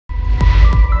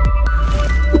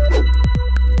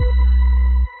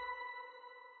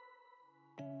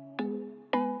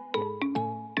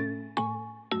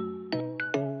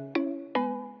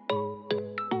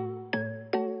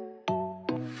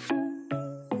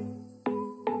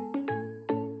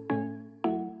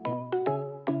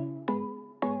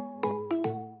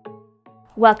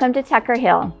Welcome to Tucker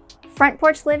Hill, front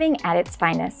porch living at its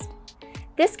finest.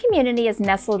 This community is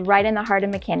nestled right in the heart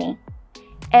of McKinney.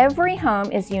 Every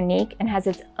home is unique and has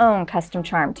its own custom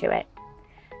charm to it.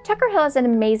 Tucker Hill has an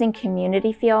amazing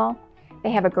community feel.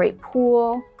 They have a great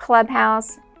pool,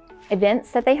 clubhouse, events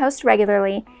that they host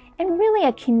regularly, and really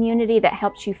a community that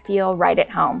helps you feel right at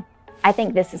home. I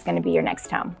think this is going to be your next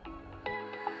home.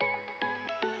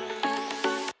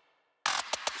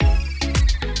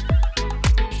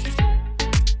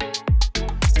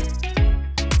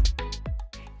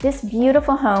 This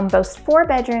beautiful home boasts 4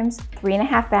 bedrooms,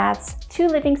 3.5 baths, 2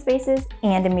 living spaces,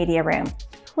 and a media room.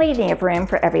 Plenty of room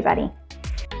for everybody.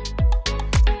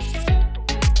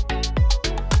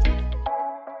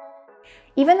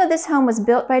 Even though this home was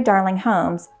built by Darling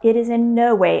Homes, it is in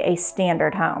no way a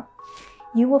standard home.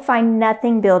 You will find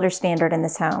nothing builder standard in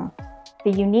this home.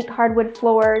 The unique hardwood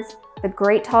floors, the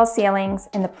great tall ceilings,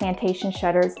 and the plantation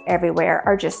shutters everywhere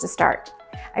are just a start.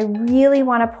 I really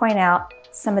want to point out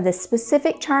some of the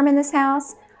specific charm in this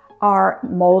house are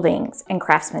moldings and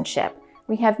craftsmanship.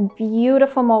 We have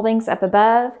beautiful moldings up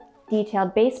above,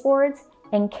 detailed baseboards,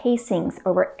 and casings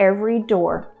over every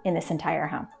door in this entire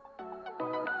home.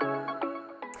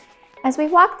 As we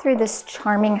walk through this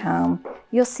charming home,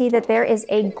 you'll see that there is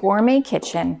a gourmet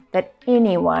kitchen that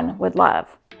anyone would love.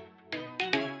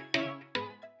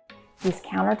 These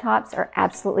countertops are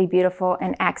absolutely beautiful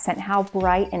and accent how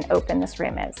bright and open this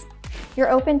room is. You're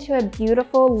open to a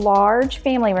beautiful, large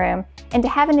family room, and to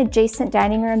have an adjacent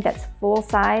dining room that's full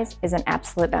size is an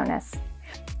absolute bonus.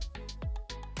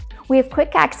 We have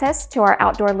quick access to our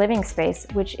outdoor living space,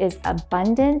 which is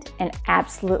abundant and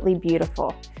absolutely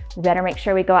beautiful. We better make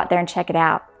sure we go out there and check it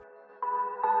out.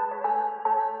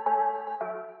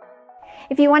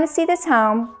 If you want to see this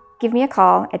home, give me a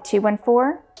call at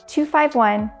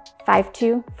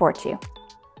 214-251-5242.